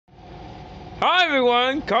Hi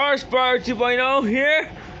everyone, Carspire 2.0 here,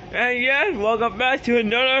 and yes, welcome back to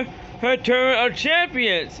another Tournament of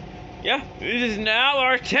Champions. Yeah, this is now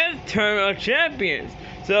our 10th Tournament of Champions.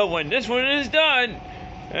 So when this one is done,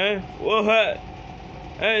 we'll have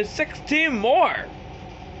 16 more.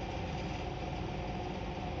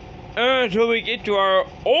 Until we get to our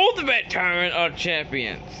Ultimate Tournament of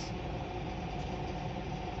Champions.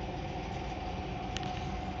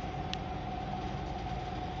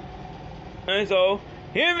 And so,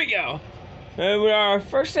 here we go. With our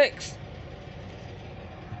first 6.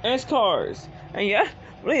 And it's cars. And yeah,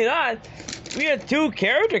 believe it or not, we have 2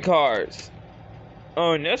 character cards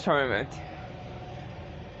on this tournament.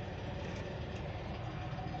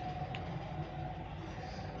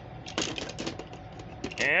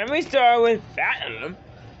 And we start with Platinum.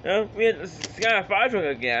 We have the Sky 5 truck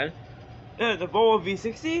again. And the Volvo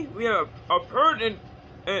V60. We have a Pertinent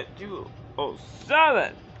at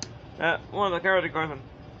 207. One of the character cards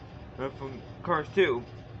from Cars 2.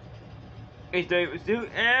 H-Davis 2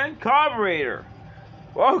 and Carburetor.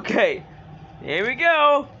 Okay, here we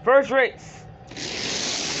go. First race.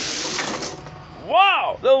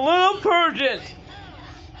 Wow, the little Pertinent.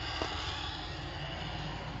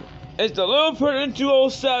 It's the little Pertinent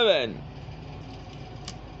 207.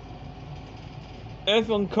 And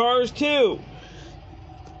from Cars 2.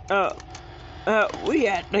 We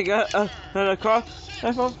had to get a car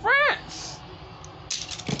from France.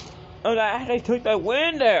 Oh, I actually took that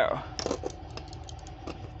win there.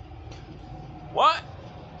 What?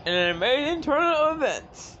 An amazing tournament of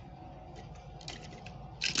events.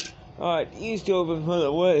 Alright, these two have been put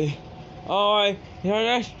away. Alright, here's our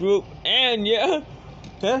next group. And yeah,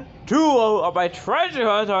 2 of my treasure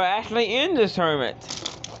hunts are actually in this tournament.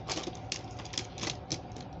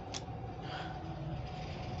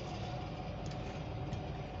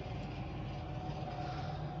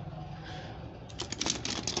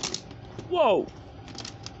 Whoa!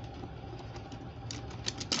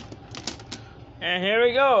 And here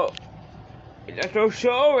we go. Electro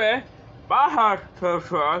Show, Baja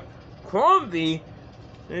Truck, Crombie,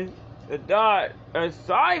 the Dodge,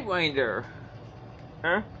 Sidewinder.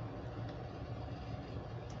 And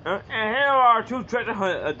here are our 2 treasure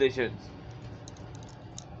hunt editions.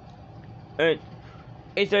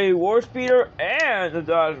 It's a War Speeder and the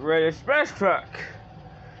Dodge Red Express truck.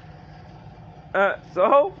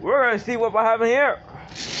 So we're gonna see what we have in here.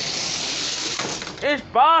 It's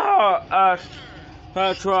Baja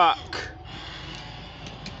truck.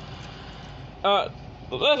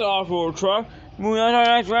 This off-road truck. Moving on to our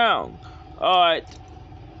next round. Alright.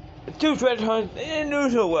 2 treasure hunts, they didn't do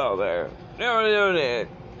so well there. They really did.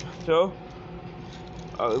 So,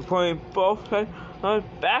 we're putting both treasure hunts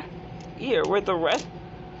back here with the rest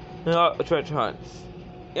of the treasure hunts.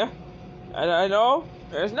 Yeah. And I know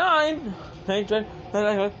there's 9. Treasure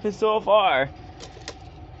hunts so far.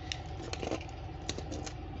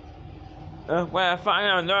 When I find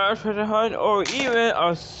out another treasure hunt or even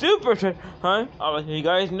a super treasure hunt, I'll let you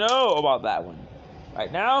guys know about that one.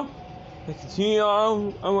 Right now, let's continue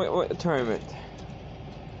on with the tournament.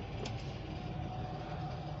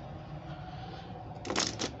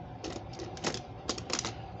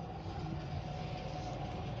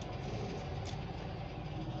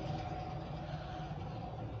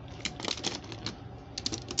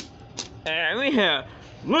 And we have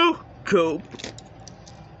Luke Coupe,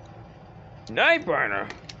 Nightburner,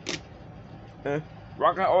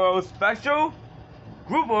 Rocket Oil Special,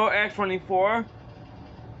 Grupo X24,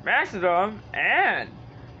 Mastodon, and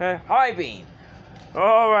High Beam.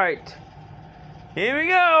 Alright, here we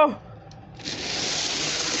go.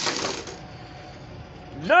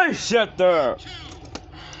 Nice shot there.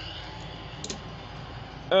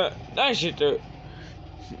 Nice shot there.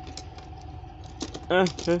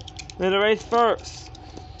 The race first.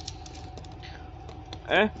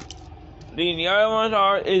 The other ones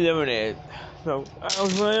are eliminated. So I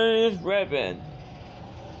was running this red bin.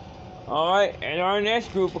 Alright, and our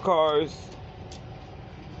next group of cars.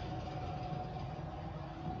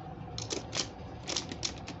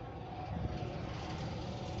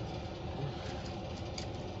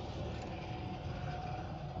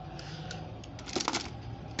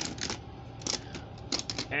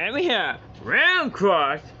 And we have Round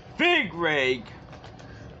Cross, Big Rig,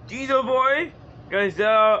 Diesel Boy,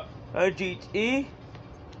 Gazelle GT,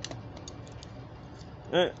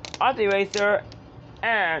 Opti Racer,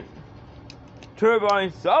 and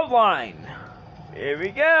Turbine Subline. Here we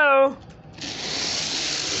go.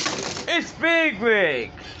 It's Big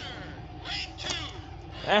Rig.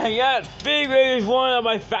 And yeah, Big Rig is one of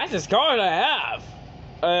my fastest cars I have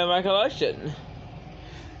in my collection.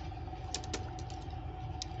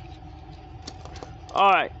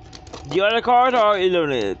 Alright, the other cars are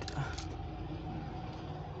eliminated.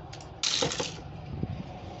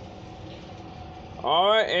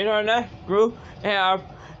 Alright, in our next group,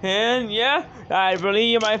 and yeah, I believe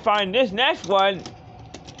you might find this next one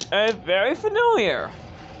very familiar.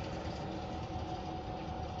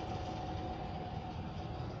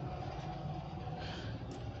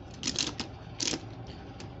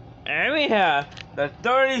 And we have the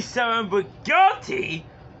 37 Bugatti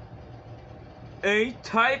A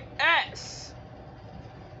Type S.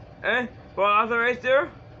 And what else right there?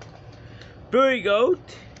 Billy Goat,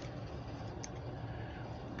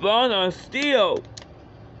 Blonde on Steel,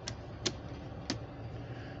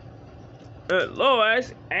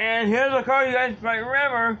 Lois, and here's a car you guys might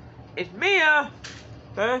remember. It's Mia.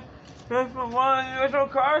 From one of the original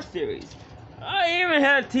car series. I even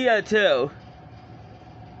had Tia too.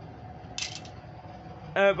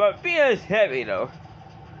 But Mia is heavy though.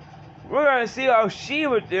 We're gonna see how she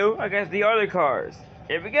would do against the other cars.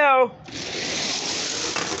 Here we go.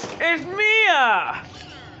 It's Mia!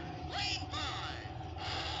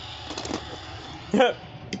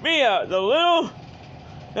 Mia, the little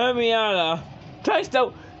Miata, touched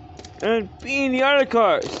out and being the other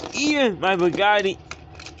cars, even my Bugatti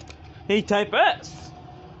A-Type S.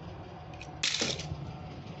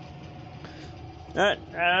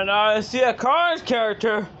 And I see a Cars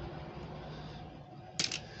character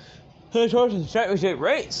towards the championship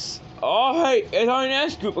race. Alright, it's our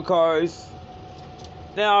next group of cars.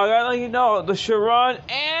 Now, I gotta let you know, the Chiron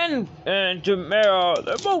and Camaro,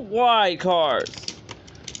 they're both wide cars.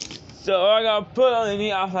 So I gotta put on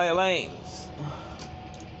the outside lanes.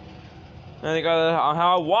 And they gotta on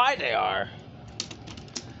how wide they are.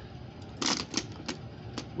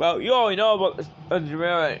 Well, you already know about the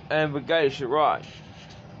Camaro and Bugatti Chiron.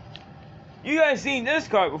 You guys seen this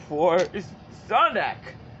car before? It's Zondak.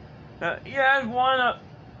 He has won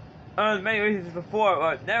many races before,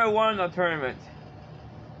 but never won a tournament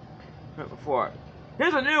before.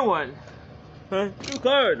 Here's a new one. New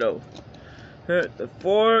car though. The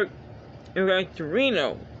Ford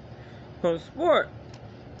Torino from Sport.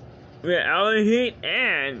 We have Alan Heat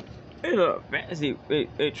and it's a fancy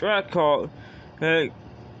a track called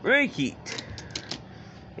Brake Heat.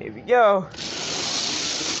 Here we go.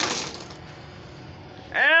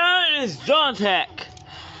 And it's Zontak.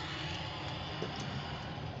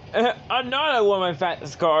 Another one of my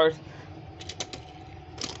fastest cars.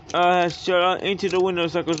 Shut out into the window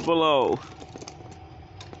circles below.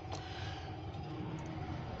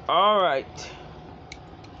 Alright.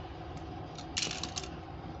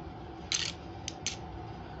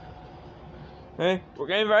 Hey, we're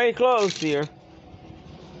getting very close here.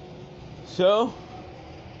 So,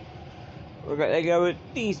 we're gonna go with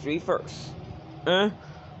these three first. The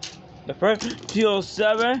first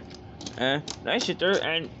GL7, Night Shifter,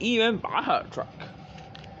 and even Baja Truck.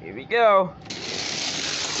 Here we go.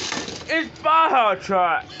 It's Baja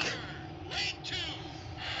Truck.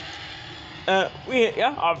 We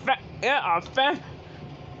a fast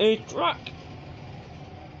a truck.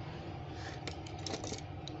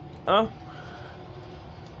 What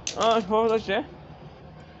was I saying?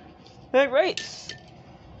 Big race.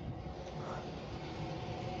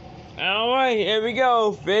 Alright, here we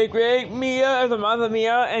go. Big Rig, Mia, the Mother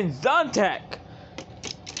Mia, and Zontak.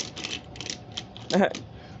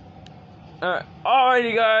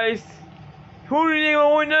 Alrighty, guys. Who do you think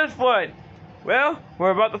will win this one? Well,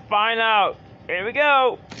 we're about to find out. Here we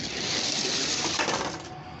go.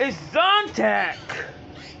 It's Zontak.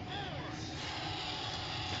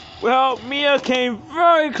 Well, Mia came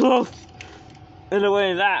very close in the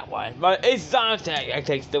win that one, but it's Zontak that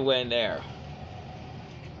takes the win there.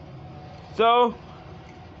 So,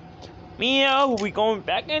 Mia will be going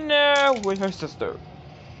back in there with her sister,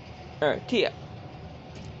 Tia.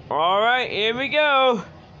 Alright, here we go.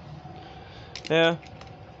 Yeah.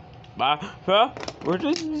 We're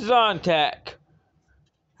just Zontak.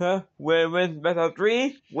 With best of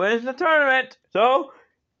 3 wins the tournament. So,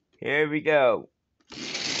 here we go.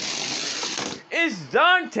 It's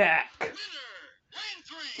Zontak.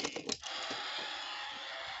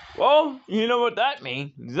 Well, you know what that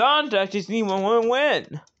means. Zontak just needs one more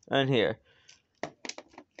win on here.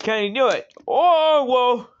 Can he do it? Or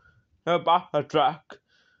will Baja Truck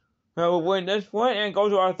will win this one and go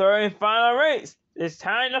to our third and final race? It's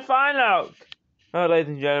time to find out. Ladies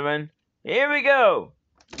and gentlemen, here we go.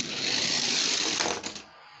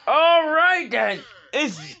 Alright then.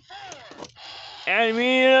 And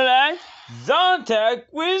meaning that Zontak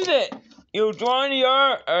wins it. You'll join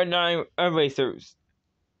the 9 racers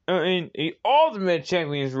in the Ultimate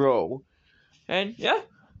Champions role. And yeah,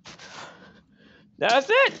 that's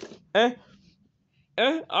it.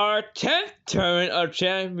 our 10th tournament of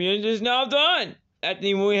champions is now done. That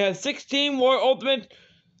means we have 16 more Ultimate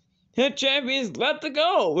Champions left to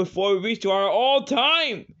go before we reach our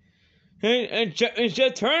all-time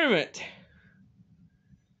championship tournament.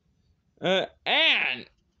 And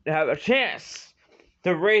have a chance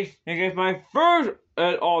to race against my first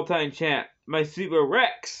all-time champ, my Super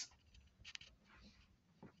Rex.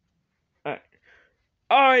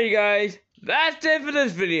 Alright guys, that's it for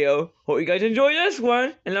this video. Hope you guys enjoyed this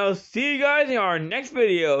one, and I'll see you guys in our next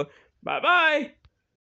video. Bye bye!